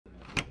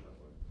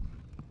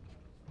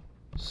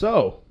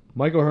So,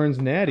 Michael Hearn's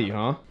Natty,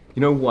 huh?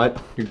 You know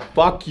what? Dude,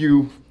 fuck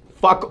you.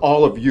 Fuck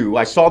all of you.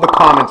 I saw the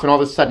comments and all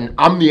of a sudden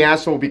I'm the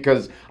asshole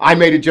because I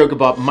made a joke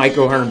about Mike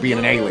O'Hearn being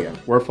an alien.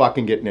 We're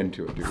fucking getting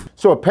into it, dude.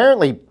 So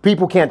apparently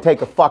people can't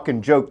take a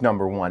fucking joke,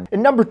 number one.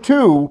 And number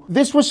two,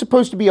 this was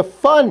supposed to be a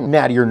fun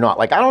Natty or not.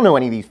 Like, I don't know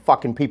any of these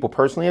fucking people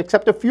personally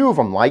except a few of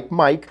them, like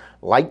Mike,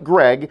 like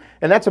Greg,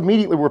 and that's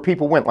immediately where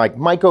people went, like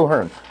Mike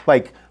O'Hearn.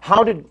 Like,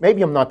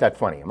 maybe I'm not that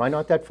funny. Am I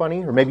not that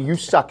funny? Or maybe you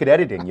suck at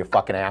editing, you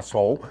fucking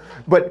asshole.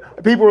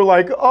 But people were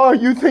like, oh,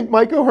 you think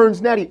Mike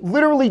O'Hearn's Natty?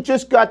 Literally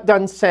just got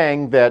done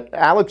saying that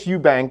Alex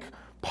Eubank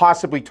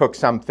possibly took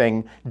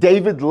something,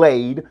 David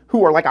Lade,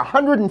 who are like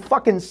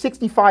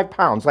 165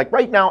 pounds. Like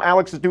right now,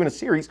 Alex is doing a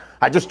series.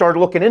 I just started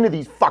looking into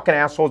these fucking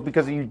assholes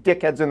because of you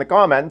dickheads in the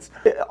comments.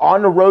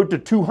 On the road to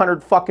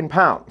 200 fucking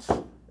pounds.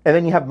 And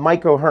then you have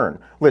Mike O'Hearn.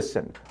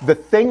 Listen, the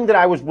thing that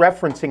I was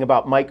referencing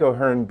about Mike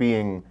O'Hearn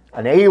being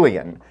an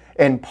alien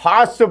and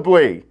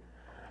possibly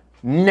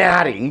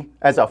Natty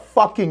as a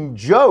fucking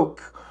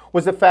joke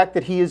was the fact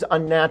that he is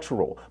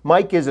unnatural.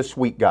 Mike is a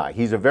sweet guy.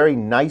 He's a very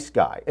nice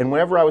guy. And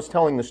whenever I was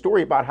telling the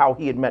story about how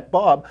he had met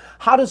Bob,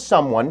 how does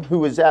someone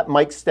who is at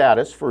Mike's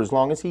status for as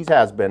long as he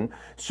has been,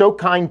 so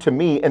kind to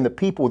me and the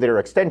people that are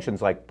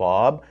extensions like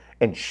Bob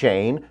and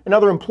Shane and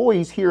other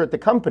employees here at the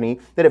company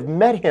that have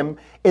met him,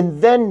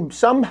 and then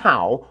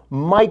somehow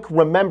Mike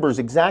remembers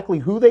exactly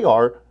who they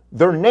are,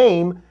 their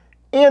name,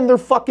 and their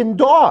fucking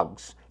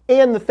dogs,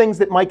 and the things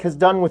that Mike has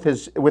done with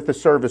the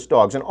service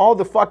dogs, and all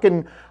the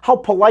fucking, how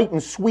polite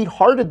and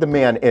sweethearted the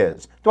man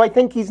is. Do I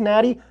think he's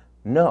Natty?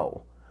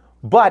 No.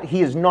 But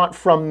he is not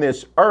from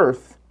this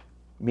earth,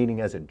 meaning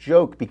as a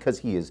joke, because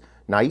he is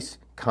nice,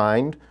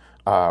 kind,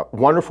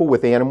 wonderful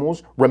with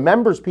animals,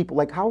 remembers people.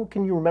 Like, how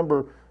can you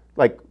remember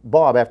like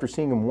Bob after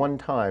seeing him one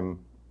time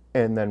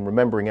and then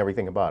remembering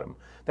everything about him?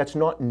 That's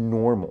not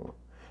normal.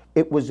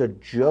 It was a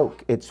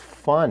joke. It's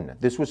fun.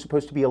 This was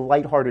supposed to be a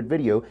lighthearted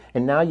video,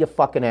 and now you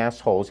fucking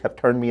assholes have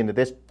turned me into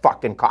this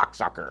fucking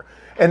cocksucker.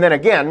 And then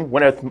again,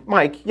 when it's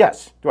Mike,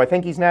 yes. Do I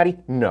think he's Natty?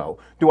 No.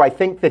 Do I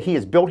think that he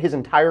has built his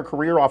entire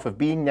career off of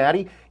being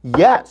Natty?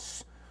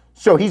 Yes.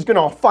 So he's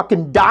gonna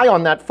fucking die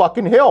on that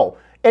fucking hill.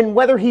 And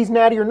whether he's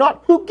Natty or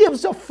not, who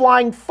gives a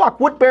flying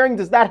fuck? What bearing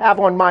does that have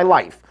on my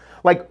life?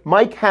 Like,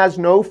 Mike has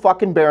no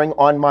fucking bearing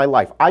on my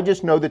life. I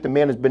just know that the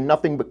man has been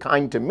nothing but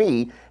kind to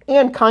me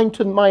and kind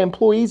to my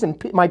employees and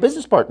my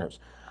business partners.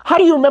 How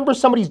do you remember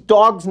somebody's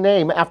dog's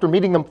name after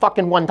meeting them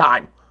fucking one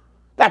time?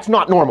 That's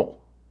not normal.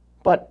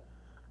 But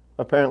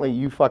apparently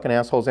you fucking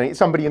assholes, and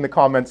somebody in the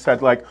comments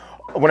said, like,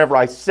 whenever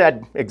I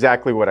said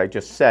exactly what I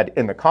just said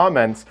in the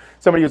comments,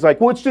 somebody was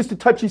like, well, it's just a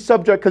touchy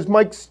subject because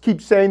Mike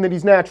keeps saying that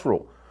he's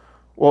natural.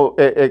 Well,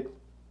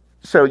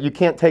 so you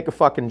can't take a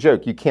fucking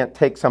joke. You can't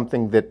take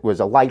something that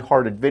was a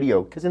lighthearted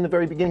video. Because in the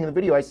very beginning of the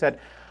video, I said,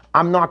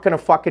 I'm not going to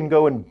fucking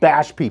go and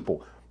bash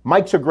people.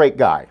 Mike's a great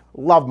guy.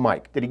 Love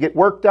Mike. Did he get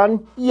work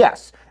done?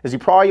 Yes. Is he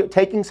probably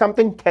taking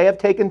something? May have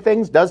taken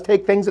things? Does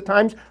take things at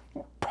times?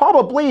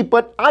 Probably,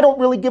 but I don't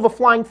really give a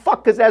flying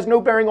fuck because it has no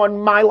bearing on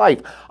my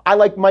life. I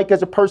like Mike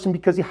as a person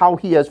because of how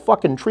he has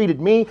fucking treated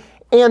me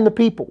and the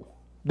people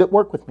that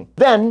work with me.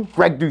 Then,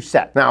 Greg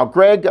Doucette. Now,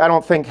 Greg, I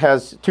don't think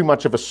has too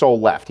much of a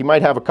soul left. He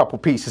might have a couple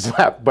pieces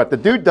left, but the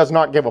dude does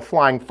not give a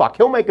flying fuck.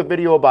 He'll make a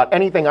video about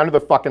anything under the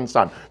fucking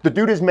sun. The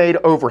dude has made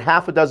over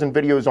half a dozen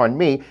videos on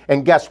me,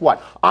 and guess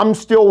what? I'm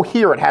still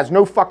here. It has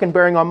no fucking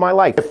bearing on my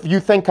life. If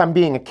you think I'm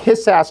being a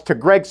kiss ass to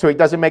Greg so he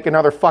doesn't make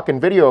another fucking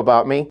video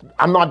about me,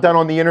 I'm not done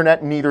on the internet,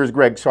 and neither is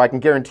Greg, so I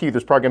can guarantee you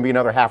there's probably gonna be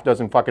another half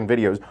dozen fucking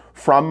videos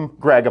from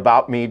Greg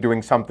about me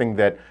doing something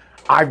that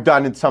I've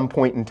done at some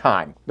point in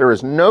time. There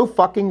is no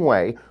fucking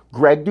way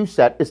Greg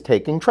Doucette is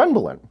taking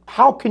Trenbolone.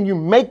 How can you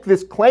make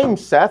this claim,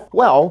 Seth?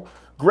 Well,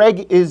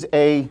 Greg is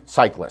a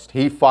cyclist.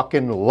 He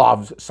fucking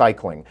loves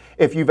cycling.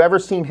 If you've ever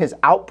seen his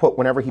output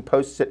whenever he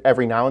posts it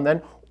every now and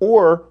then,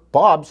 or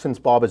Bob, since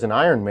Bob is an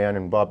Ironman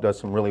and Bob does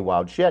some really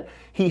wild shit,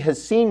 he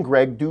has seen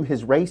Greg do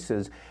his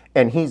races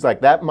and he's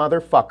like, that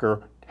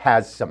motherfucker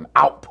has some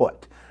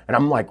output. And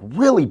I'm like,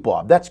 really,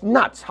 Bob? That's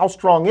nuts. How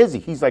strong is he?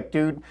 He's like,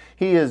 dude,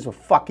 he is a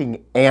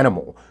fucking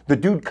animal. The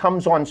dude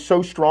comes on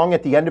so strong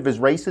at the end of his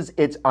races,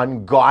 it's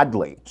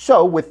ungodly.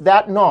 So with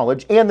that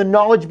knowledge and the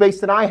knowledge base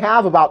that I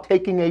have about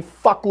taking a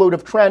fuckload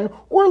of Tren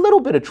or a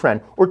little bit of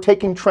Tren or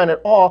taking Tren at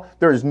all,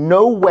 there is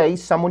no way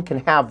someone can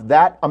have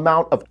that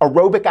amount of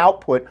aerobic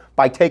output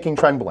by taking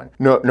Trenbolone.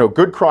 No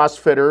good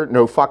CrossFitter,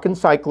 no fucking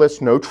cyclists,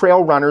 no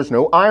trail runners,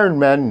 no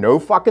Ironmen, no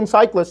fucking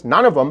cyclists,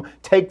 none of them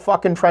take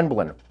fucking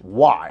Trenbolone.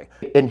 Why?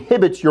 It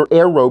inhibits your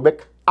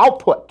aerobic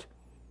output.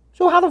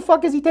 So how the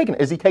fuck is he taking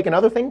it? Is he taking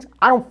other things?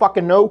 I don't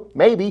fucking know.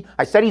 Maybe.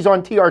 I said he's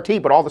on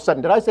TRT, but all of a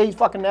sudden, did I say he's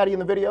fucking Natty in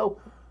the video?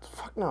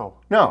 Fuck no.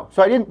 No.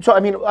 So I didn't. So I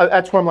mean,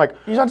 that's where I'm like,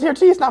 he's on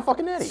TRT, it's not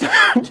fucking Natty.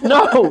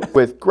 No.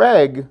 With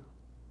Greg,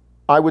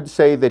 I would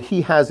say that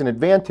he has an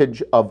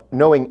advantage of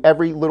knowing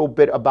every little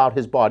bit about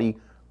his body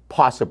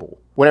possible.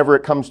 Whenever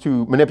it comes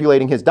to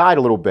manipulating his diet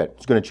a little bit,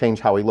 it's going to change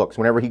how he looks.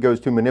 Whenever he goes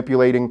to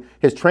manipulating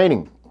his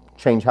training,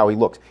 change how he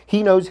looks.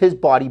 He knows his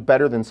body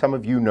better than some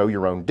of you know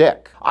your own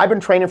dick. I've been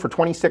training for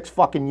 26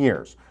 fucking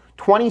years.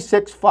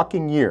 26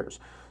 fucking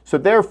years. So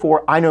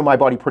therefore, I know my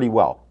body pretty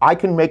well. I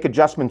can make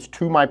adjustments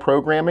to my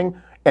programming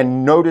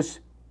and notice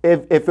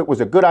if it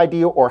was a good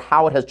idea or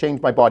how it has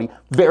changed my body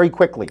very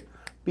quickly,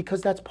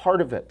 because that's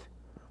part of it.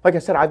 Like I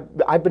said,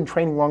 I've been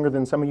training longer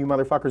than some of you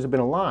motherfuckers have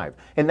been alive.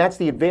 And that's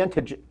the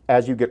advantage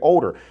as you get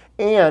older.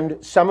 And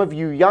some of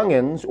you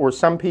youngins, or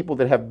some people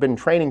that have been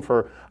training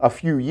for a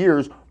few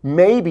years,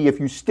 maybe if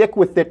you stick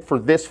with it for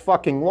this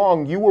fucking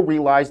long, you will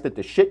realize that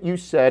the shit you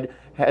said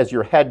has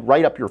your head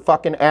right up your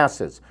fucking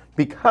asses.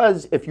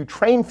 Because if you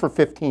train for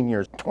 15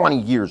 years, 20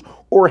 years,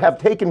 or have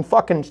taken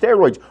fucking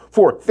steroids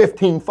for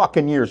 15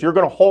 fucking years, you're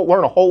gonna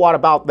learn a whole lot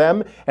about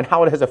them and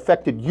how it has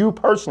affected you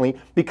personally,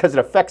 because it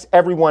affects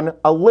everyone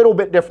a little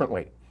bit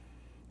differently.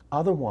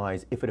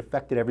 Otherwise, if it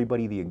affected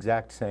everybody the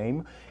exact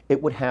same,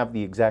 it would have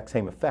the exact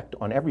same effect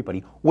on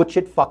everybody, which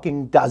it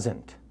fucking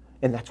doesn't.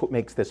 And that's what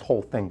makes this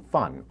whole thing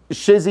fun.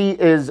 Shizzy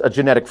is a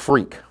genetic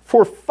freak.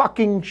 For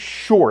fucking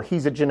sure,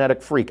 he's a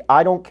genetic freak.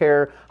 I don't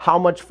care how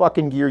much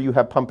fucking gear you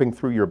have pumping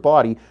through your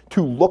body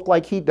to look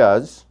like he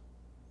does.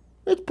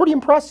 It's pretty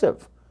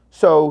impressive.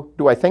 So,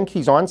 do I think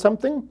he's on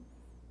something?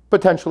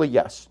 Potentially,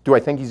 yes. Do I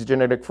think he's a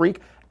genetic freak?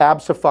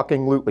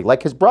 Abso-fucking-lutely.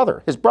 Like his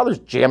brother. His brother's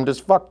jammed as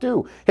fuck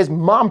too. His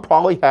mom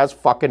probably has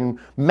fucking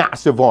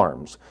massive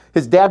arms.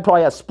 His dad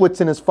probably has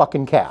splits in his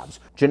fucking calves.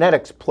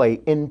 Genetics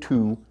play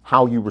into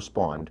how you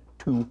respond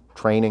to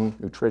training,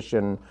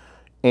 nutrition,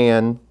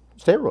 and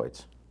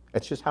steroids.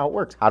 It's just how it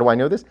works. How do I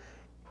know this?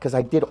 Because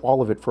I did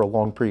all of it for a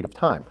long period of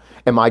time.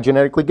 Am I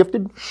genetically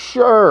gifted?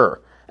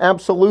 Sure.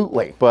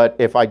 Absolutely. But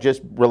if I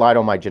just relied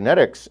on my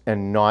genetics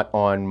and not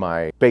on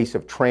my base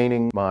of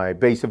training, my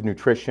base of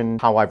nutrition,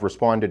 how I've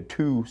responded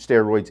to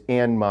steroids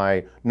and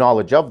my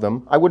knowledge of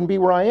them, I wouldn't be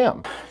where I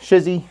am.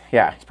 Shizzy,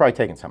 yeah, he's probably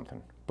taking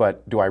something.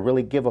 But do I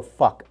really give a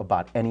fuck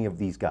about any of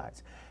these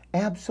guys?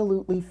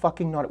 Absolutely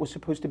fucking not. It was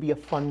supposed to be a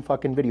fun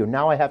fucking video.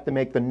 Now I have to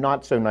make the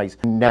not so nice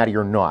natty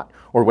or not,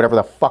 or whatever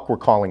the fuck we're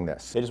calling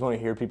this. They just want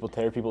to hear people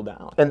tear people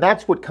down. And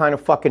that's what kind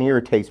of fucking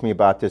irritates me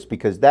about this,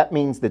 because that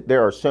means that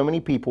there are so many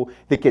people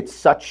that get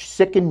such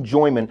sick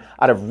enjoyment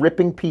out of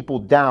ripping people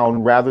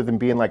down rather than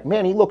being like,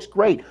 man, he looks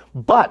great.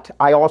 But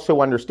I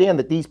also understand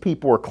that these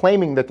people are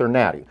claiming that they're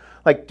natty.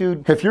 Like,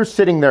 dude, if you're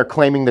sitting there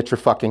claiming that you're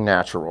fucking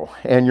natural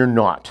and you're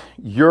not,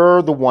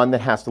 you're the one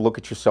that has to look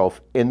at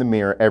yourself in the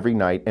mirror every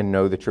night and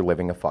know that you're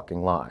living a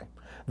fucking lie.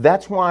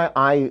 That's why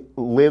I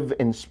live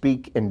and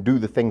speak and do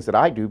the things that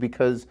I do,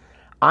 because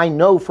I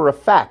know for a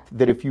fact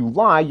that if you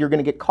lie, you're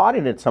going to get caught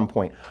in it at some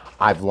point.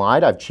 I've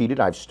lied, I've cheated,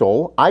 I've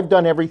stole. I've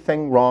done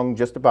everything wrong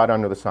just about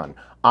under the sun.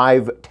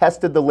 I've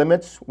tested the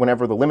limits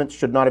whenever the limits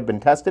should not have been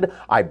tested.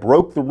 I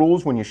broke the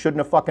rules when you shouldn't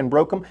have fucking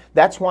broke them.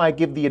 That's why I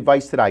give the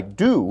advice that I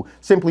do,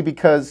 simply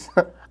because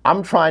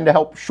I'm trying to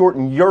help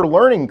shorten your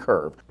learning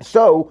curve.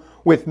 So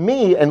with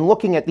me and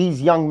looking at these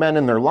young men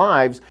in their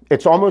lives,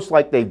 it's almost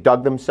like they've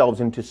dug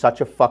themselves into such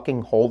a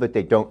fucking hole that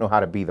they don't know how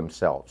to be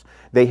themselves.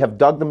 They have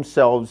dug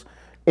themselves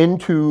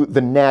into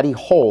the natty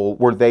hole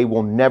where they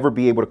will never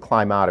be able to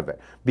climb out of it,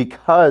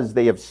 because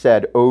they have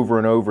said over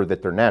and over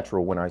that they're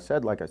natural. When I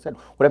said, like I said,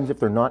 what happens if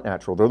they're not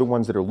natural? They're the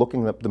ones that are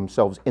looking at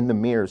themselves in the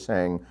mirror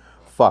saying,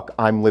 fuck,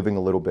 I'm living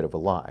a little bit of a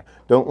lie.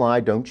 Don't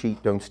lie, don't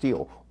cheat, don't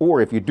steal.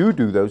 Or if you do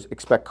those,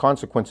 expect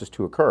consequences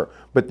to occur.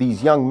 But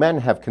these young men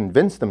have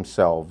convinced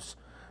themselves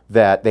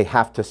that they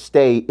have to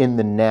stay in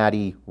the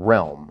natty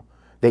realm.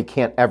 They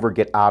can't ever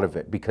get out of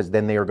it, because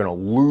then they are going to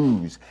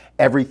lose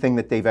everything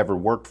that they've ever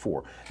worked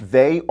for.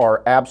 They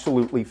are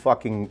absolutely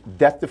fucking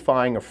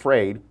death-defying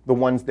afraid, the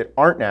ones that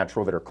aren't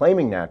natural, that are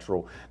claiming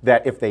natural,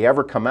 that if they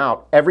ever come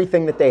out,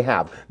 everything that they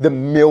have, the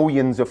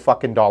millions of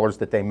fucking dollars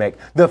that they make,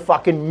 the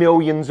fucking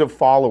millions of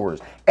followers,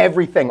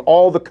 everything,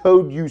 all the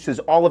code uses,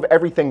 all of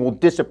everything will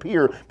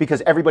disappear,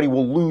 because everybody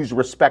will lose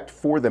respect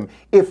for them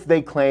if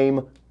they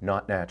claim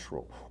not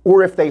natural.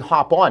 Or if they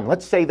hop on,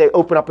 let's say they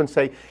open up and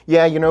say,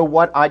 yeah, you know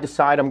what, I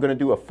decide I'm gonna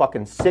do a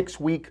fucking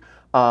 6-week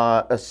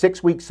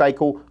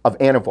cycle of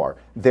Anavar.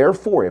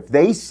 Therefore, if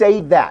they say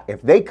that, if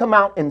they come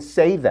out and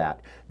say that,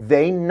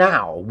 they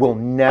now will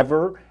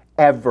never,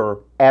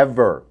 ever,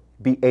 ever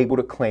be able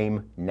to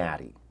claim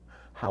natty.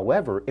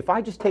 However, if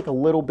I just take a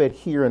little bit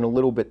here and a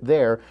little bit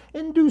there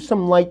and do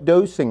some light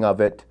dosing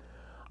of it,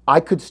 I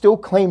could still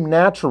claim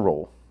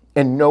natural,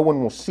 and no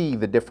one will see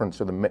the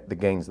difference or the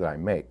gains that I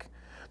make.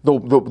 They'll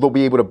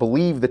be able to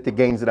believe that the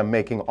gains that I'm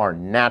making are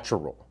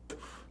natural.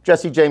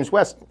 Jesse James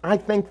West, I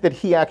think that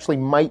he actually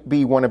might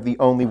be one of the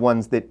only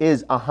ones that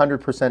is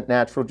 100%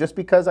 natural, just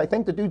because I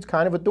think the dude's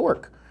kind of a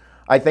dork.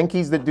 I think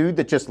he's the dude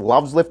that just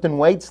loves lifting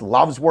weights,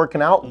 loves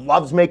working out,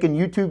 loves making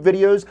YouTube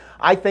videos.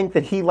 I think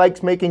that he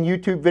likes making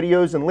YouTube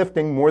videos and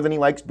lifting more than he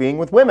likes being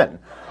with women.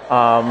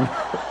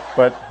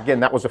 But again,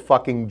 that was a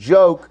fucking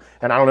joke,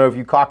 and I don't know if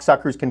you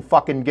cocksuckers can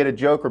fucking get a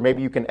joke, or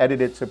maybe you can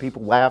edit it so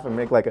people laugh and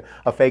make like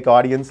a fake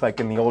audience like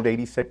in the old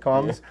 80s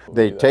sitcoms. Yeah,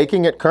 they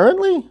taking it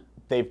currently?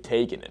 They've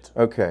taken it.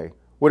 Okay.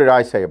 What did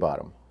I say about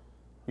them?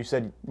 You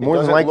said more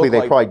than likely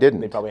they probably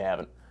didn't. They probably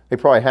haven't. They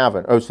probably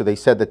haven't. Oh, so they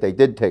said that they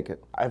did take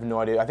it. I have no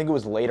idea. I think it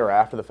was later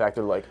after the fact.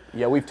 They're like,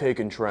 yeah, we've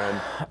taken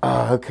Tren.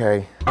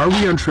 Okay. Are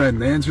we on Tren?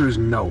 The answer is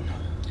no.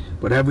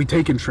 But have we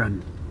taken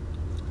Tren?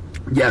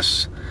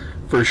 Yes.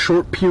 For a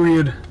short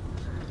period,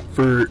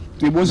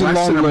 it wasn't less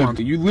long than a lived. month.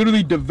 You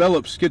literally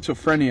develop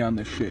schizophrenia on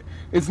this shit.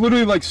 It's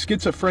literally like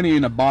schizophrenia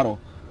in a bottle.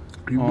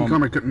 You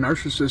become a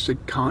narcissistic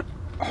cunt,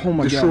 Oh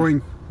my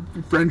destroying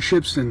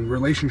friendships and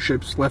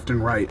relationships left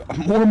and right.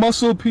 god. More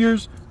muscle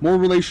appears, more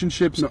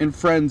relationships and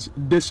friends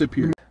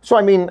disappear. So,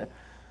 I mean,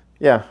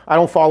 yeah, I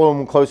don't follow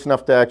them close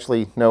enough to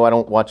actually know. I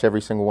don't watch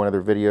every single one of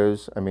their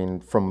videos. I mean,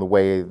 from the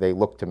way they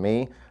look to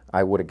me,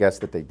 I would have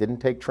guessed that they didn't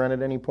take Tren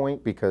at any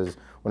point, because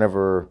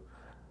whenever,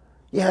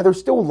 yeah, they're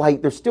still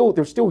light, they're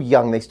still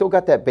young. They still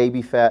got that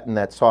baby fat and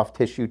that soft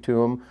tissue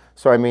to them.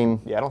 So, I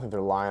mean, Yeah, I don't think they're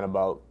lying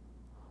about.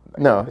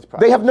 no,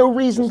 they have no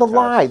reason to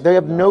lie. They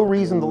have no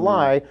reason to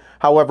lie.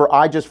 However,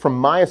 I just, from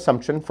my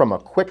assumption, from a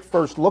quick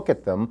first look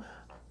at them,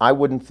 I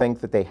wouldn't think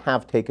that they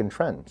have taken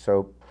Tren.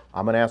 So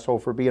I'm an asshole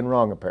for being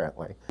wrong,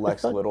 apparently.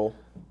 Lex Little,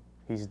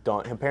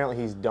 apparently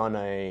he's done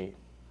a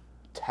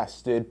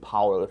tested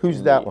powerlifting.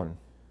 Who's that one?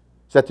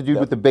 Is that the dude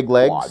with the big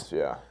legs? Quads,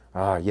 yeah.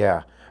 Ah,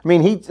 yeah. I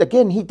mean,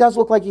 he does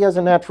look like he has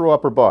a natural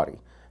upper body.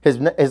 His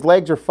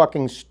legs are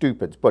fucking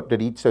stupid. But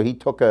he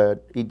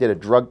did a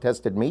drug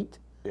tested meat?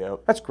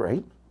 Yep. That's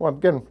great. Well,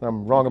 again,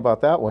 I'm wrong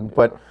about that one.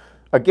 But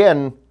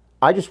again,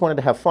 I just wanted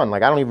to have fun.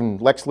 Like,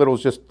 Lex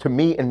Little's just, to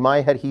me, in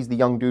my head, he's the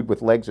young dude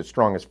with legs as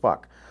strong as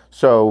fuck.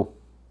 So,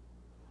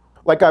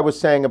 like I was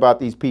saying about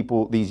these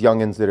people, these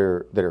youngins that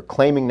are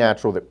claiming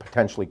natural that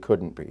potentially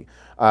couldn't be,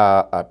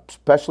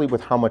 especially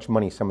with how much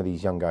money some of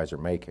these young guys are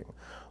making.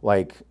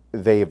 Like,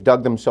 they have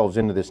dug themselves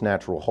into this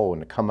natural hole,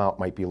 and to come out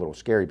might be a little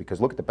scary,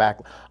 because look at the back.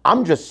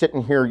 I'm just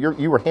sitting here,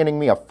 you were handing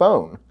me a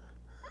phone.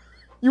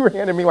 You were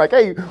handing me like,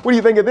 hey, what do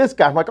you think of this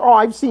guy? I'm like, oh,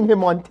 I've seen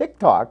him on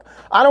TikTok.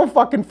 I don't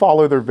fucking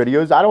follow their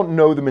videos. I don't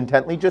know them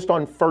intently, just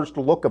on first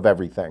look of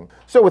everything.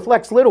 So with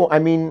Lex Little, I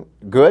mean,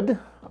 good.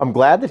 I'm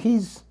glad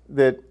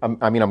that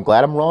I'm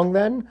glad I'm wrong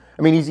then.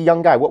 I mean, he's a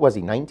young guy. What was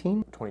he,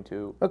 19?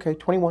 22. Okay,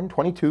 21,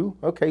 22.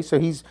 Okay, so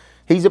he's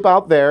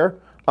about there.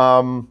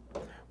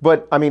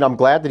 But I mean, I'm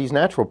glad that he's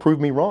natural. Prove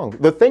me wrong.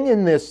 The thing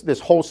in this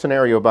whole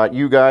scenario about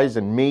you guys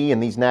and me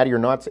and these natty or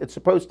nots, it's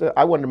supposed to,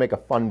 I wanted to make a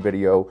fun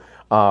video.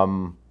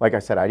 Like I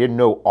said, I didn't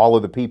know all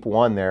of the people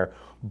on there,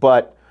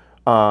 but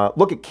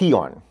look at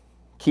Keon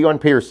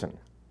Pearson.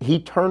 He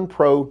turned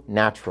pro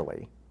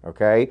naturally,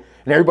 okay?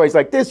 And everybody's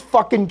like, this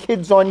fucking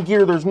kid's on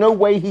gear. There's no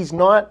way he's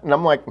not. And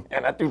I'm like,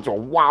 man, that dude's a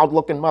wild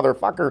looking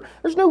motherfucker.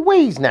 There's no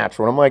way he's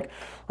natural. And I'm like,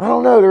 I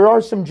don't know, there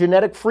are some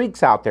genetic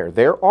freaks out there.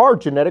 There are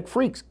genetic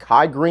freaks.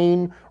 Kai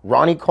Green,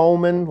 Ronnie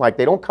Coleman, like,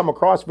 they don't come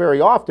across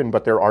very often,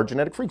 but there are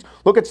genetic freaks.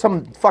 Look at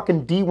some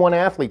fucking D1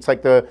 athletes,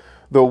 like the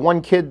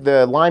one kid,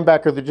 the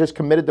linebacker that just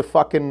committed to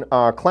fucking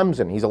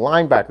Clemson. He's a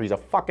linebacker, he's a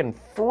fucking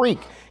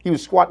freak. He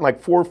was squatting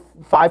like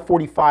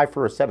 545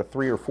 for a set of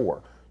 3 or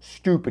 4.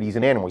 Stupid, he's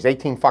an animal. He's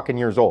 18 fucking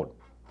years old.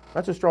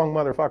 That's a strong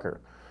motherfucker.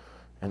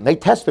 And they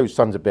test those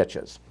sons of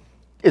bitches.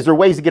 Is there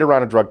ways to get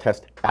around a drug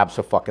test?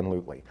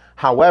 Abso-fucking-lutely.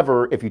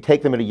 However, if you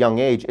take them at a young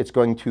age, it's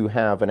going to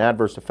have an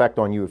adverse effect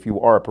on you. If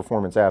you are a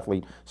performance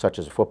athlete, such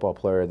as a football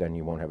player, then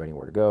you won't have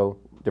anywhere to go.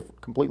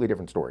 Completely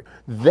different story.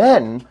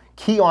 Then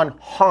Keon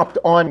hopped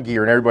on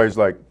gear, and everybody's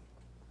like,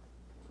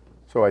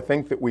 so I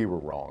think that we were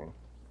wrong.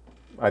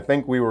 I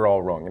think we were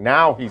all wrong.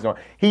 Now he's on.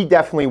 He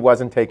definitely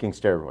wasn't taking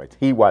steroids.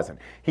 He wasn't.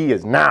 He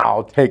is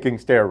now taking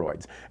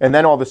steroids. And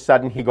then all of a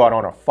sudden, he got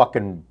on a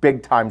fucking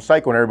big-time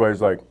cycle, and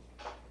everybody's like,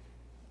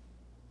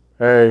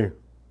 hey,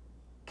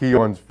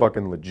 Keon's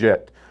fucking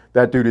legit.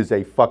 That dude is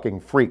a fucking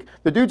freak.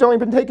 The dude's only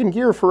been taking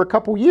gear for a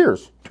couple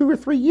years, 2 or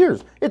 3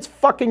 years. It's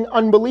fucking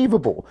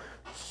unbelievable.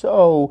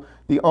 So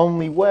the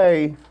only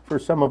way for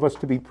some of us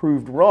to be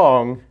proved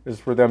wrong is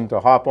for them to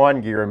hop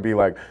on gear and be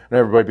like, and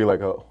everybody be like,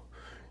 oh,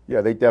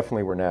 yeah, they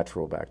definitely were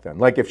natural back then.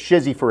 Like if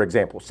Shizzy, for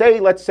example,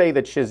 let's say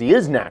that Shizzy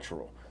is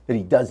natural, that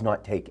he does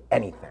not take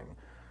anything,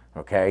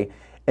 okay?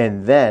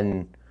 And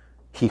then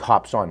he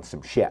hops on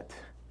some shit.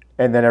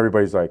 And then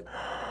everybody's like,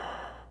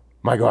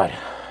 my God,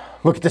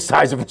 look at the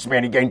size of this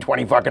man. He gained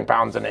 20 fucking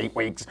pounds in 8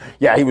 weeks.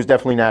 Yeah, he was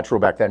definitely natural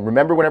back then.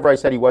 Remember whenever I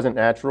said he wasn't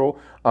natural?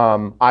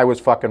 I was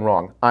fucking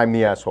wrong. I'm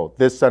the asshole.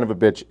 This son of a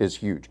bitch is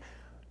huge.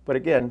 But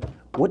again,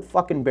 what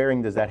fucking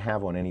bearing does that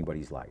have on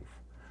anybody's life?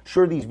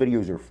 Sure, these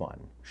videos are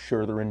fun.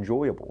 Sure, they're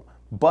enjoyable.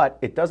 But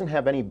it doesn't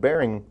have any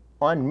bearing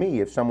on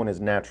me if someone is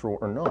natural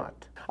or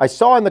not. I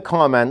saw in the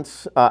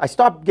comments, I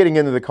stopped getting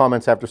into the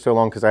comments after so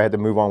long because I had to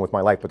move on with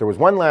my life, but there was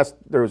one last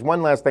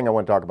thing I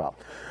want to talk about.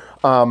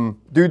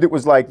 Dude that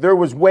was like, there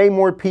was way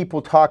more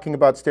people talking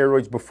about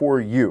steroids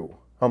before you.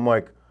 I'm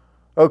like,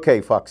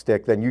 okay,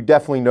 fuckstick, then you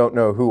definitely don't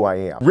know who I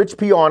am. Rich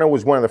Piana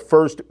was one of the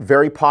first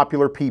very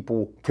popular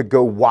people to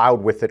go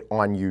wild with it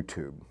on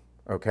YouTube,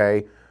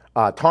 okay?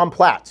 Tom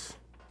Platz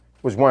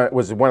was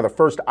one of the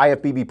first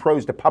IFBB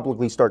pros to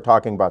publicly start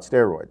talking about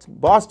steroids.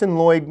 Boston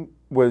Lloyd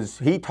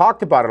he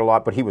talked about it a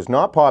lot, but he was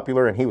not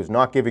popular and he was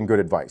not giving good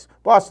advice.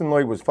 Boston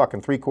Lloyd was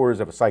fucking 3/4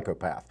 of a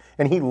psychopath.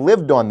 And he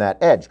lived on that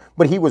edge,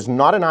 but he was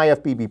not an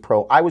IFBB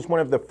pro. I was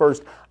one of the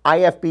first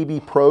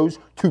IFBB pros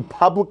to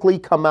publicly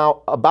come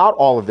out about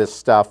all of this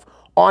stuff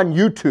on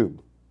YouTube.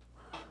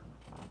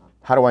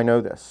 How do I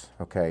know this?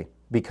 Okay,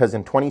 because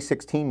in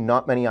 2016,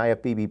 not many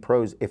IFBB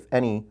pros, if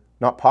any,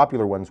 not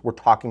popular ones, were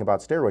talking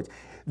about steroids.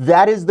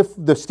 That is the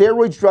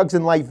Steroids, Drugs,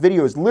 and Life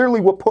video is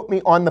literally what put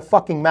me on the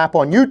fucking map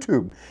on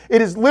YouTube.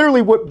 It is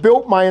literally what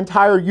built my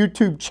entire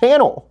YouTube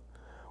channel,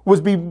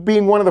 was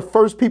being one of the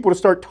first people to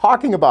start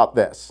talking about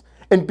this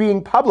and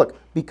being public.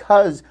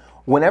 Because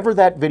whenever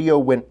that video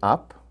went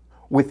up,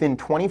 within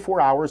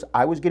 24 hours,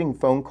 I was getting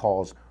phone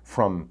calls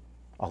from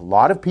a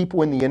lot of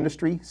people in the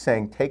industry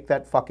saying, take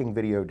that fucking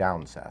video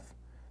down, Seth.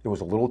 It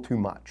was a little too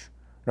much.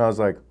 And I was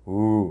like,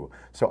 ooh.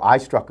 So I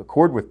struck a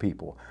chord with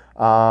people.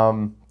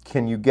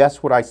 Can you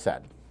guess what I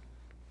said?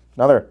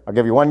 I'll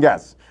give you one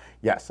guess.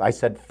 Yes, I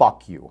said,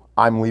 fuck you.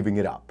 I'm leaving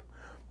it up.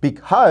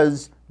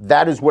 Because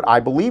that is what I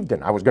believed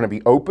in. I was going to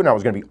be open, I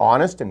was going to be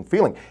honest and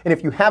feeling. And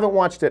if you haven't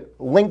watched it,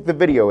 link the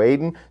video,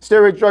 Aiden.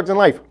 Steroids, Drugs, and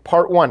Life,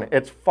 part 1.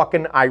 It's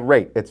fucking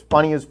irate. It's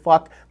funny as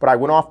fuck, but I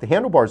went off the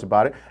handlebars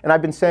about it, and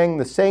I've been saying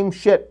the same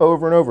shit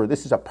over and over.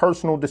 This is a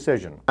personal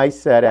decision. I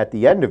said at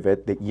the end of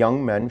it that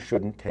young men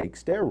shouldn't take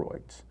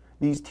steroids.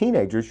 These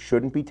teenagers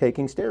shouldn't be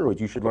taking steroids.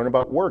 You should learn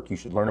about work. You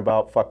should learn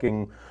about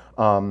fucking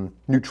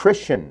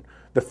nutrition,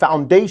 the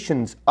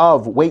foundations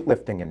of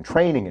weightlifting and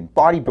training and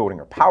bodybuilding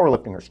or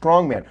powerlifting or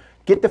strongman.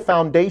 Get the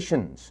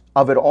foundations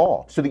of it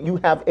all so that you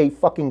have a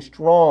fucking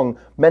strong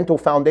mental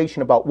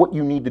foundation about what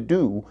you need to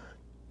do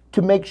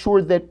to make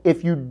sure that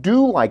if you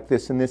do like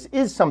this and this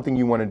is something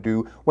you want to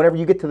do, whenever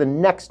you get to the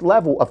next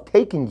level of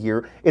taking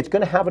gear, it's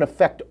going to have an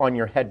effect on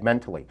your head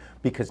mentally,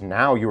 because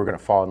now you are going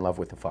to fall in love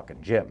with the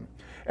fucking gym.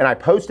 And I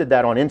posted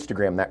that on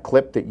Instagram, that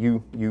clip that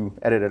you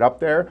edited up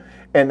there,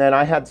 and then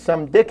I had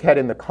some dickhead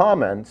in the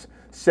comments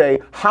say,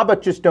 how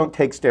about just don't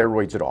take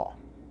steroids at all?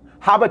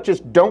 How about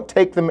just don't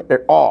take them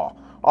at all?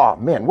 Oh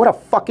man, what a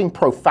fucking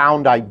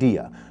profound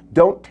idea.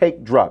 Don't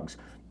take drugs.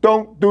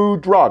 Don't do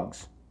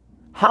drugs.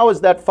 How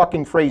has that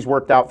fucking phrase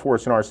worked out for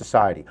us in our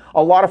society?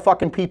 A lot of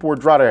fucking people are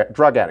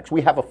drug addicts.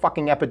 We have a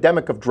fucking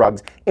epidemic of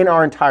drugs in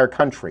our entire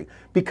country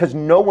because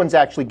no one's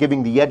actually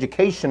giving the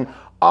education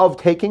of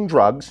taking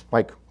drugs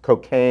like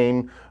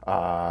cocaine,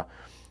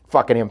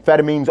 fucking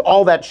amphetamines,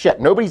 all that shit.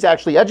 Nobody's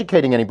actually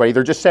educating anybody.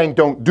 They're just saying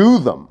don't do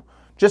them.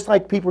 Just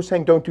like people are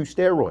saying don't do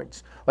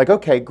steroids. Like,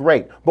 okay,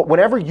 great. But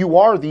whenever you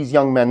are these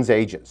young men's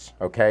ages,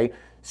 okay,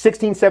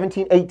 16,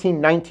 17, 18,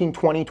 19,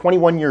 20,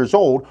 21 years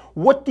old,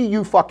 what do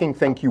you fucking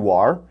think you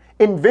are?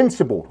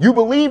 Invincible. You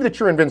believe that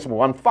you're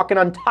invincible. I'm fucking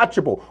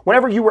untouchable.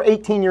 Whenever you were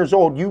 18 years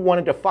old, you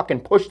wanted to fucking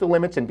push the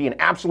limits and be an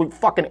absolute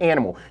fucking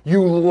animal.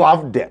 You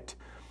loved it.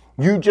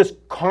 You just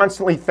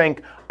constantly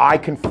think, I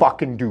can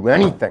fucking do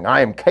anything. I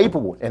am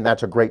capable. And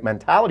that's a great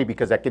mentality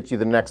because that gets you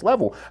to the next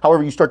level.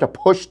 However, you start to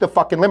push the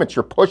fucking limits.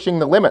 You're pushing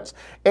the limits.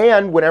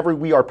 And whenever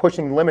we are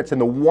pushing the limits in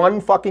the one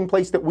fucking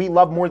place that we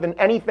love more than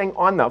anything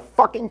on the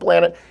fucking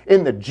planet,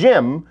 in the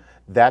gym,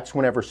 that's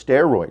whenever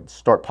steroids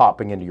start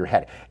popping into your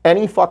head.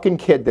 Any fucking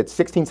kid that's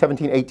 16,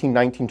 17, 18,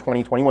 19,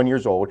 20, 21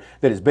 years old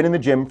that has been in the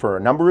gym for a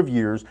number of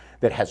years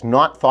that has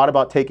not thought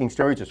about taking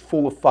steroids is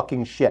full of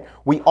fucking shit.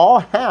 We all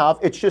have,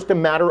 it's just a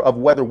matter of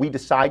whether we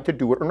decide to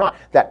do it or not.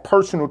 That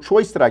personal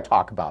choice that I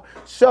talk about.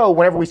 So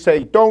whenever we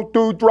say, don't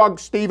do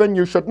drugs, Steven,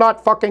 you should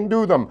not fucking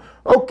do them.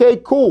 Okay,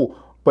 cool,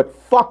 but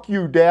fuck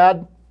you,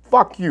 Dad.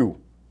 Fuck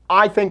you.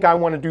 I think I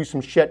want to do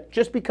some shit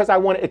just because I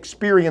want to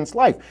experience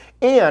life.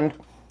 And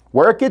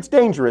where it gets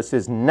dangerous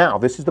is now,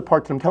 this is the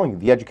part that I'm telling you,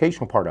 the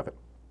educational part of it.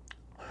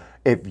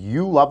 If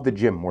you love the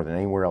gym more than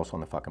anywhere else on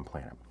the fucking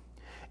planet,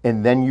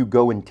 and then you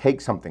go and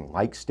take something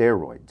like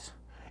steroids,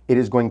 it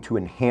is going to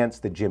enhance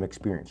the gym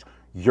experience.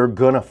 You're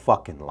gonna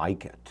fucking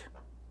like it.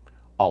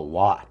 A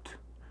lot.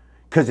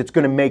 Because it's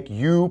gonna make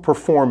you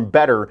perform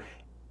better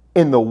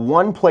in the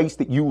one place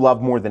that you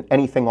love more than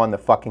anything on the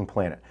fucking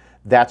planet.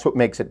 That's what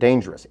makes it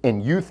dangerous.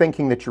 And you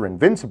thinking that you're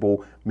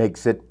invincible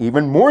makes it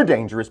even more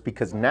dangerous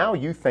because now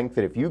you think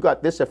that if you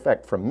got this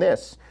effect from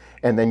this,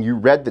 and then you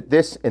read that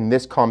this and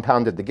this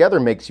compounded together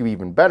makes you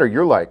even better,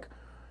 you're like,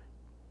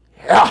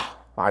 yeah,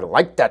 I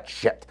like that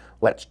shit.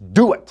 Let's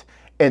do it.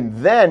 And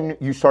then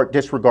you start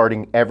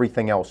disregarding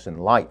everything else in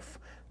life.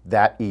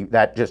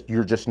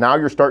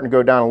 You're starting to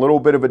go down a little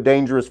bit of a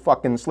dangerous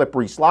fucking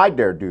slippery slide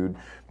there, dude.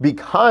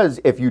 Because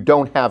if you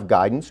don't have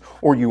guidance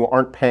or you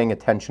aren't paying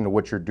attention to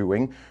what you're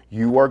doing,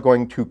 you are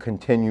going to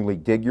continually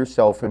dig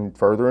yourself in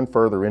further and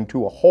further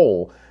into a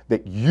hole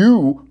that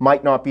you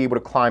might not be able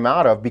to climb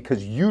out of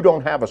because you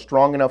don't have a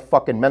strong enough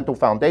fucking mental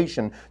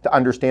foundation to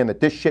understand that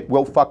this shit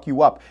will fuck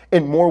you up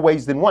in more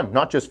ways than one.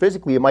 Not just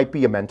physically, it might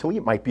be mentally,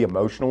 it might be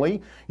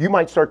emotionally. You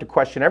might start to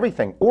question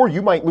everything, or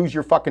you might lose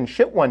your fucking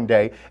shit one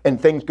day and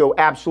things go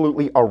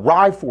absolutely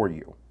awry for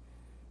you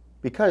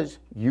because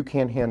you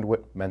can't handle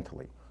it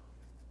mentally.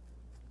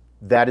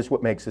 That is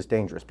what makes this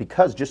dangerous.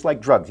 Because just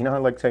like drugs, you know how I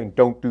like saying,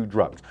 don't do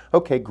drugs.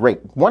 Okay, great.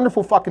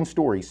 Wonderful fucking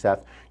story,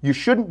 Seth. You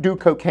shouldn't do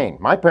cocaine.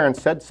 My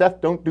parents said, Seth,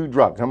 don't do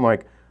drugs. I'm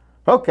like,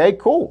 okay,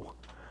 cool.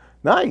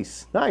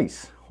 Nice,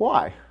 nice.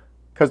 Why?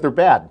 Because they're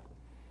bad.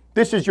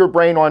 This is your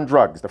brain on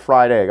drugs, the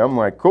fried egg. I'm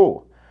like,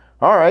 cool.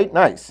 All right,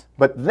 nice.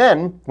 But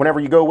then, whenever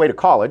you go away to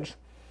college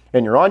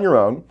and you're on your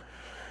own,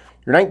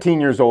 you're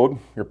 19 years old,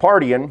 you're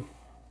partying,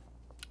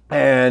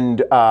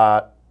 and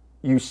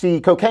you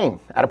see cocaine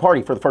at a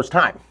party for the first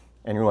time.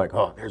 And you're like,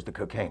 oh, there's the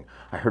cocaine.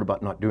 I heard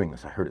about not doing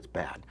this. I heard it's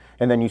bad.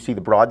 And then you see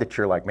the broad that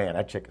you're like, man,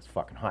 that chick is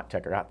fucking hot.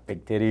 Check her out.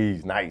 Big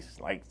titties,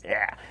 nice, like,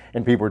 yeah.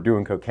 And people are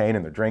doing cocaine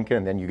and they're drinking.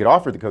 And then you get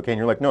offered the cocaine.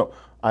 You're like, no,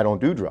 I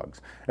don't do drugs.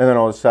 And then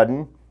all of a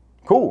sudden,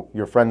 cool,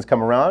 your friends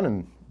come around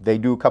and they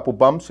do a couple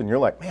bumps. And you're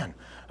like, man,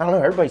 I don't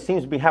know, everybody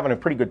seems to be having a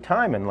pretty good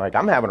time. And like,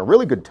 I'm having a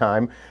really good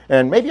time.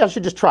 And maybe I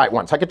should just try it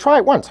once. I could try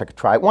it once. I could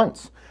try it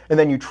once. And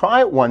then you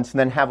try it once and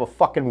then have a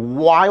fucking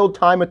wild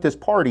time at this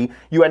party.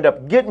 You end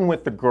up getting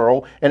with the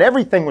girl and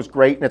everything was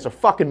great and it's a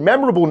fucking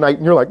memorable night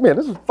and you're like, man,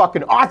 this is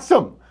fucking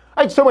awesome.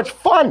 I had so much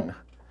fun.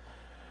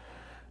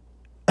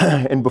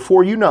 And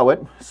before you know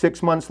it,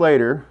 6 months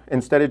later,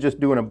 instead of just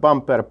doing a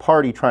bump at a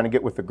party trying to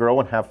get with the girl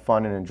and have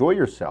fun and enjoy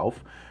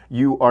yourself,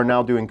 you are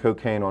now doing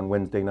cocaine on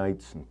Wednesday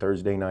nights and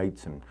Thursday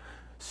nights and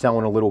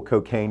selling a little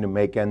cocaine to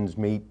make ends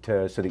meet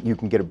so that you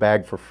can get a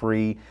bag for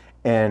free.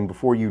 And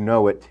before you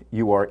know it,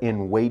 you are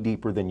in way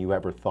deeper than you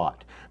ever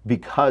thought.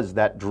 Because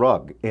that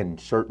drug and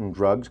certain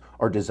drugs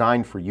are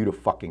designed for you to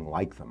fucking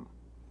like them.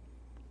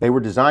 They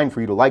were designed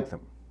for you to like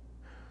them.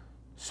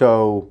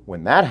 So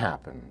when that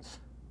happens,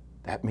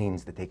 that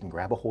means that they can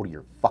grab a hold of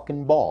your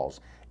fucking balls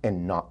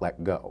and not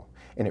let go.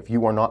 And if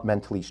you are not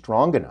mentally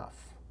strong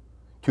enough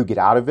to get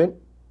out of it,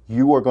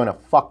 you are going to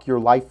fuck your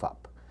life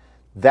up.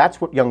 That's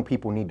what young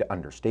people need to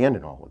understand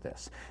in all of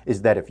this,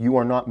 is that if you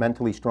are not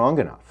mentally strong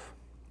enough,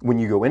 when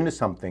you go into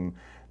something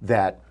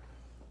that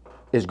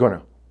is going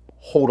to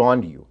hold on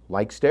to you,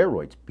 like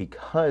steroids,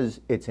 because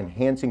it's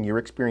enhancing your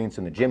experience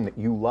in the gym that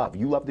you love.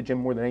 You love the gym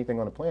more than anything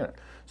on the planet.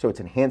 So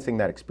it's enhancing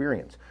that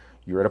experience.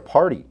 You're at a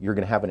party, you're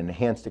going to have an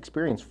enhanced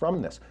experience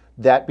from this.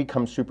 That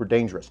becomes super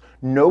dangerous.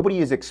 Nobody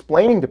is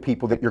explaining to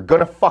people that you're going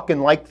to fucking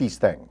like these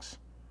things.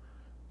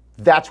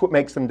 That's what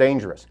makes them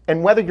dangerous.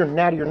 And whether you're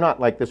natty or not,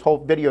 like this whole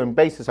video and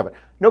basis of it,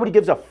 nobody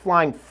gives a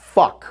flying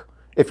fuck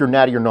if you're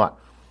natty or not.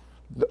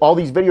 All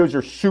these videos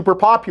are super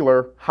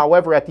popular.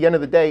 However, at the end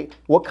of the day,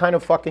 what kind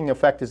of fucking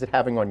effect is it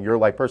having on your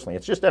life personally?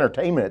 It's just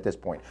entertainment at this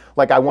point.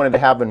 Like I wanted to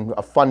have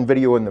a fun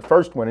video in the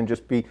first one and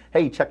just be,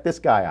 hey, check this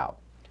guy out.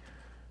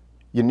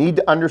 You need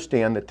to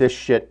understand that this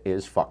shit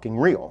is fucking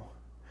real.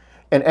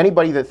 And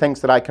anybody that thinks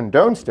that I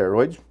condone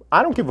steroids,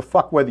 I don't give a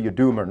fuck whether you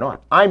do them or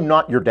not. I'm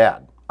not your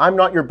dad. I'm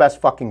not your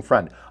best fucking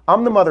friend.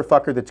 I'm the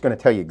motherfucker that's going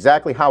to tell you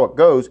exactly how it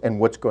goes and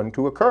what's going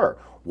to occur.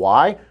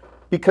 Why?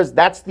 Because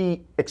that's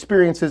the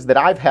experiences that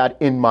I've had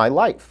in my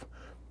life.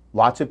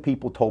 Lots of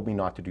people told me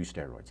not to do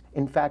steroids.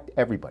 In fact,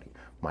 everybody.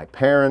 My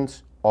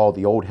parents, all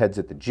the old heads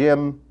at the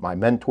gym, my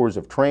mentors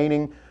of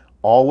training,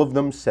 all of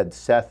them said,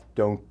 Seth,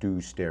 don't do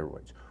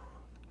steroids.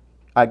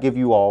 I give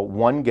you all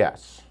one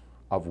guess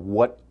of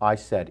what I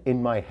said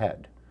in my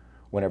head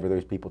whenever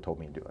those people told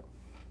me to do it.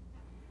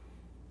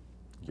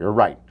 You're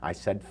right. I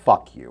said,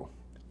 fuck you.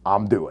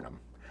 I'm doing them.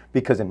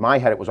 Because in my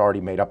head, it was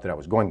already made up that I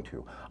was going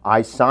to.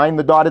 I signed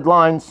the dotted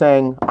line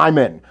saying, I'm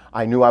in.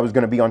 I knew I was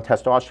going to be on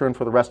testosterone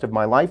for the rest of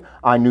my life.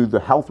 I knew the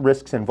health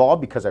risks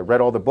involved because I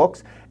read all the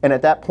books. And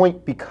at that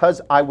point,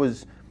 because I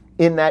was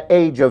in that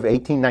age of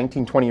 18,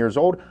 19, 20 years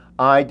old,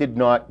 I did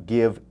not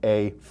give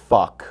a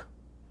fuck.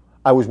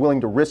 I was willing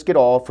to risk it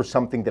all for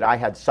something that I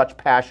had such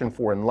passion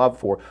for and love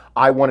for.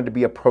 I wanted to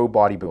be a pro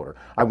bodybuilder.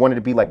 I wanted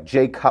to be like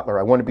Jay Cutler.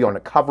 I wanted to be on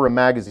the cover of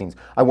magazines.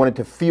 I wanted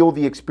to feel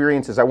the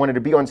experiences. I wanted to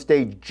be on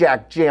stage,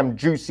 jack, jam,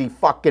 juicy,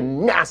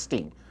 fucking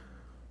nasty.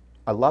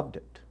 I loved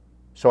it.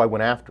 So I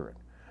went after it.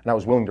 And I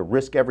was willing to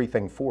risk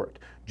everything for it.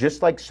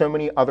 Just like so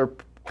many other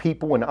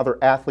people and other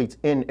athletes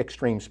in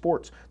extreme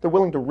sports. They're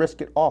willing to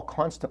risk it all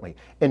constantly.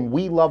 And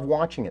we love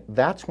watching it.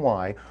 That's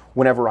why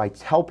whenever I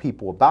tell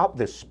people about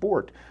this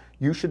sport,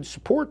 you should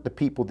support the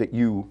people that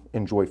you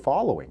enjoy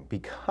following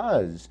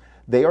because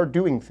they are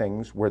doing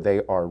things where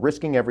they are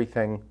risking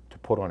everything to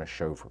put on a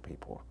show for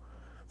people,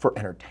 for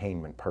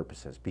entertainment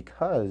purposes,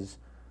 because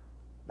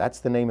that's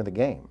the name of the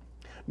game.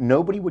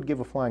 Nobody would give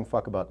a flying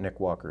fuck about Nick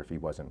Walker if he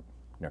wasn't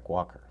Nick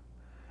Walker.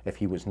 If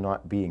he was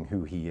not being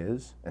who he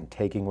is and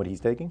taking what he's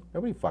taking,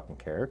 nobody fucking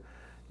cared.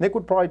 Nick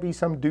would probably be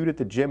some dude at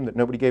the gym that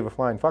nobody gave a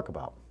flying fuck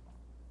about.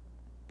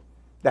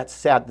 That's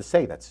sad to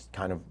say. That's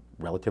kind of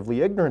relatively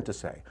ignorant to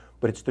say,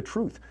 but it's the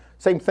truth.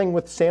 Same thing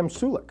with Sam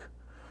Sulek.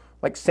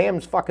 Like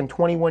Sam's fucking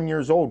 21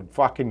 years old,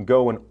 fucking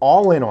going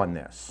all in on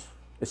this.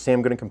 Is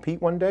Sam going to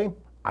compete one day?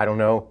 I don't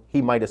know.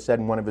 He might have said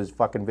in one of his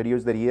fucking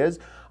videos that he is.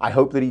 I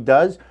hope that he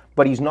does,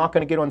 but he's not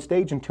going to get on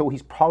stage until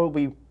he's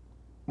probably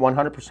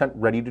 100%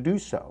 ready to do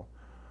so.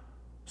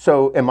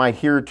 So am I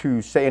here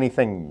to say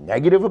anything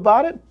negative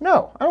about it?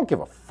 No, I don't give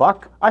a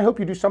fuck. I hope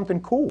you do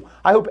something cool.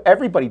 I hope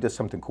everybody does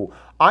something cool.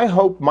 I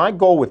hope my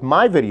goal with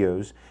my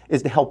videos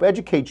is to help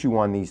educate you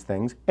on these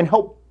things and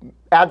help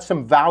add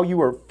some value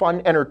or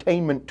fun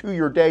entertainment to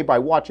your day by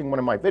watching one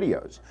of my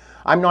videos.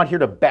 I'm not here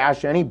to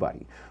bash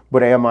anybody,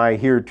 but am I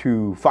here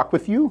to fuck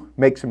with you,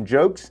 make some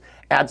jokes,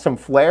 add some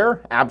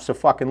flair?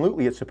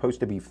 Abso-fucking-lutely, it's supposed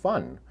to be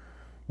fun.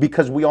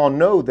 Because we all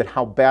know that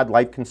how bad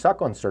life can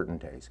suck on certain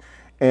days.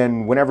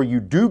 And whenever you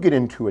do get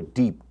into a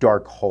deep,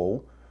 dark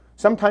hole,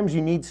 sometimes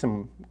you need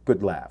some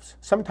good laughs.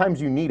 Sometimes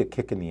you need a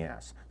kick in the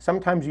ass.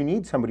 Sometimes you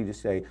need somebody to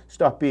say,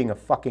 stop being a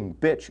fucking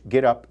bitch,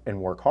 get up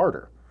and work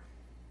harder.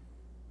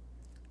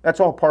 That's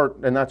all part,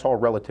 and that's all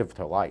relative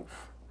to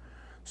life.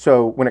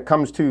 So when it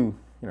comes to, you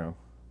know,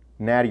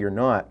 natty or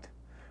not,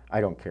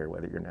 I don't care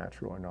whether you're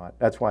natural or not.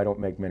 That's why I don't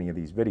make many of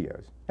these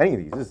videos. Any of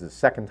these, this is the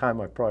second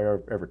time I've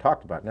probably ever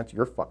talked about it, and that's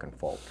your fucking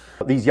fault.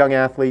 These young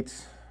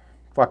athletes,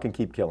 fucking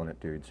keep killing it,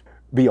 dudes.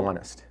 Be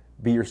honest.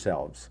 Be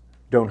yourselves.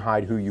 Don't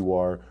hide who you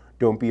are.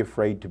 Don't be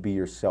afraid to be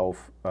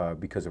yourself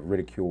because of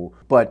ridicule.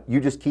 But you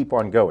just keep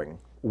on going.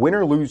 Win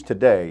or lose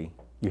today,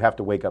 you have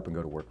to wake up and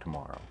go to work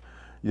tomorrow.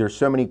 There's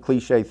so many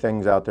cliche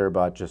things out there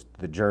about just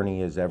the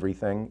journey is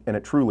everything, and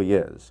it truly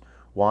is.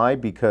 Why?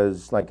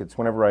 Because like it's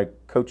whenever I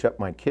coach up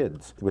my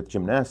kids with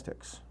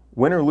gymnastics.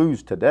 Win or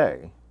lose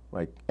today,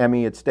 like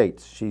Emmy at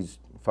States, she's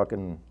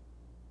fucking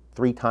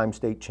 3-time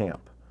state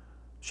champ.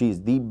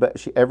 She's the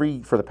best,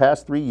 for the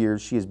past 3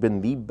 years, she has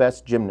been the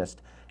best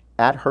gymnast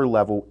at her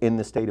level in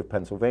the state of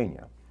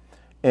Pennsylvania.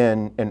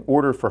 And in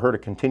order for her to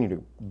continue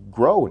to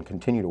grow and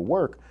continue to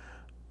work,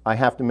 I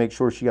have to make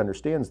sure she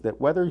understands that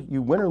whether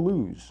you win or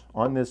lose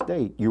on this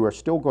date, you are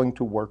still going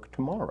to work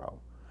tomorrow.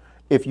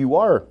 If you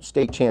are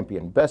state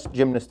champion, best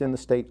gymnast in the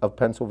state of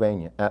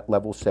Pennsylvania at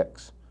level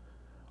 6,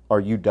 are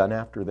you done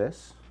after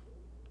this?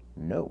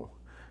 No.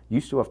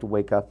 You still have to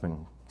wake up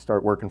and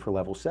start working for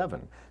level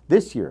 7.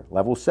 This year,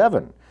 level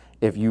 7.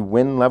 If you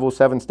win level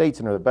 7 states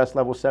and are the best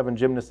level 7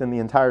 gymnast in the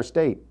entire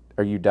state,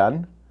 are you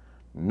done?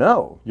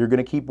 No, you're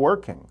gonna keep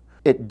working.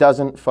 It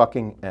doesn't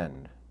fucking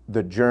end.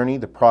 The journey,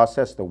 the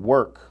process, the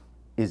work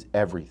is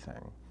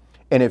everything.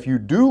 And if you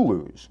do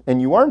lose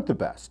and you aren't the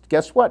best,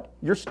 guess what?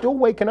 You're still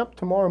waking up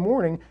tomorrow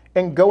morning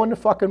and going to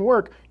fucking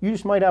work. You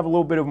just might have a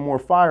little bit of more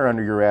fire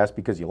under your ass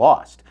because you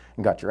lost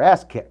and got your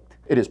ass kicked.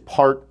 It is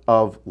part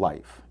of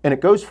life. And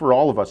it goes for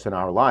all of us in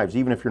our lives,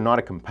 even if you're not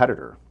a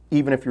competitor.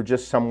 Even if you're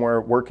just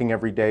somewhere working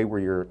every day where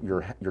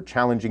you're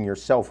challenging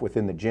yourself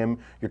within the gym,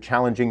 you're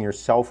challenging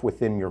yourself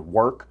within your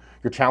work,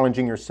 you're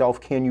challenging yourself,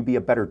 can you be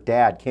a better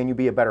dad? Can you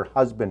be a better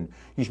husband?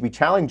 You should be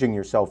challenging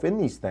yourself in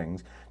these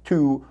things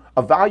to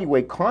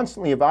evaluate,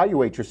 constantly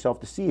evaluate yourself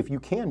to see if you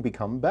can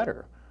become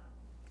better.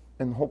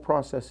 And the whole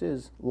process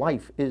is,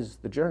 life is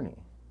the journey.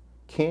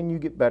 Can you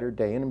get better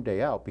day in and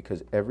day out?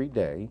 Because every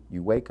day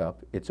you wake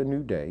up, it's a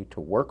new day to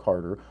work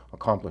harder,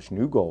 accomplish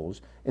new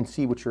goals, and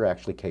see what you're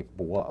actually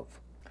capable of.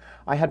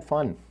 I had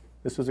fun.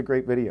 This was a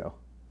great video.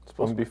 It's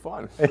supposed to be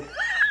fun.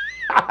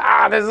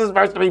 This is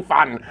supposed to be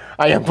fun.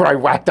 I am probably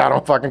whacked out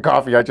on fucking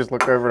coffee. I just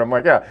looked over and I'm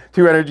like, yeah,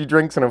 2 energy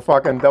drinks and a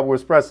fucking double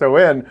espresso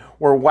in.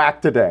 We're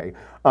whacked today.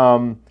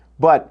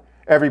 But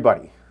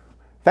everybody,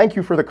 thank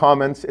you for the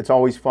comments. It's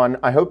always fun.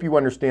 I hope you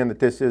understand that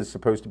this is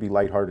supposed to be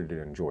lighthearted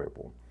and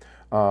enjoyable.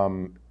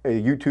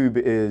 YouTube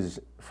is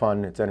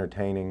fun. It's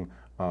entertaining.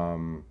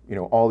 You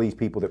know, all these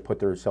people that put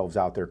themselves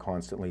out there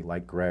constantly,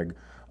 like Greg,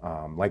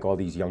 like all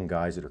these young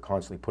guys that are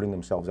constantly putting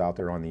themselves out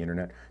there on the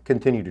internet,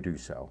 continue to do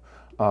so.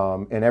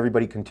 And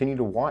everybody continue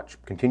to watch,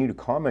 continue to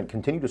comment,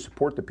 continue to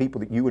support the people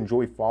that you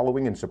enjoy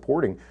following and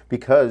supporting,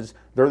 because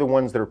they're the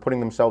ones that are putting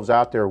themselves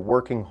out there,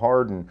 working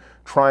hard and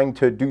trying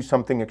to do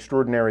something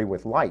extraordinary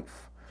with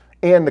life.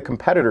 And the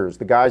competitors,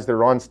 the guys that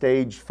are on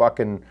stage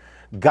fucking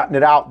gutting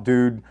it out,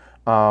 dude,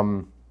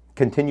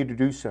 continue to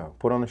do so.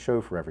 Put on the show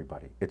for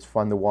everybody. It's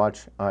fun to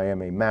watch. I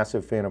am a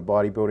massive fan of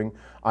bodybuilding.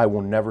 I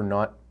will never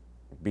not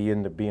be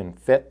into being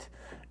fit,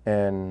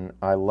 and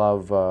I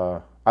love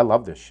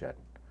this shit.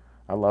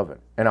 I love it.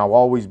 And I'll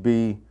always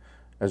be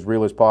as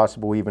real as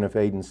possible, even if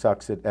Aiden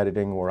sucks at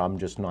editing or I'm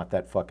just not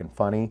that fucking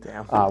funny.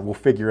 Damn. We'll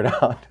figure it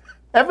out.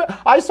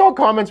 I saw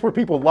comments where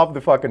people loved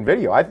the fucking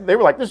video. They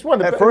were like, this is one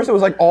of the At first it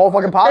was like all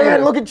fucking positive.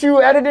 Man, look at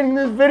you editing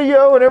this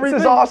video and everything.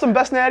 This is awesome,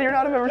 best natty or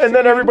not I've ever seen. And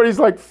then everybody's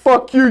like,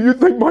 fuck you, you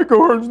think Mike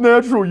O'Hearn's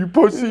natural, you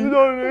pussy. He's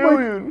not an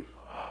alien.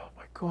 Oh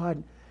my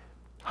God.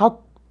 How,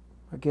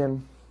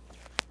 again,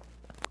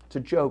 it's a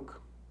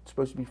joke. It's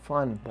supposed to be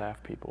fun.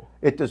 Laugh, people.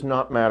 It does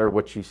not matter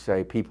what you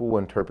say. People will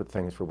interpret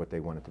things for what they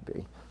want it to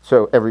be.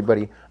 So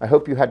everybody, I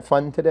hope you had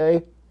fun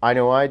today. I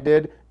know I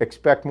did.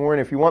 Expect more,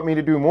 and if you want me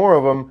to do more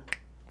of them,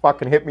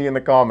 fucking hit me in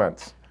the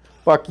comments.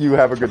 Fuck you,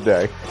 have a good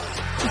day.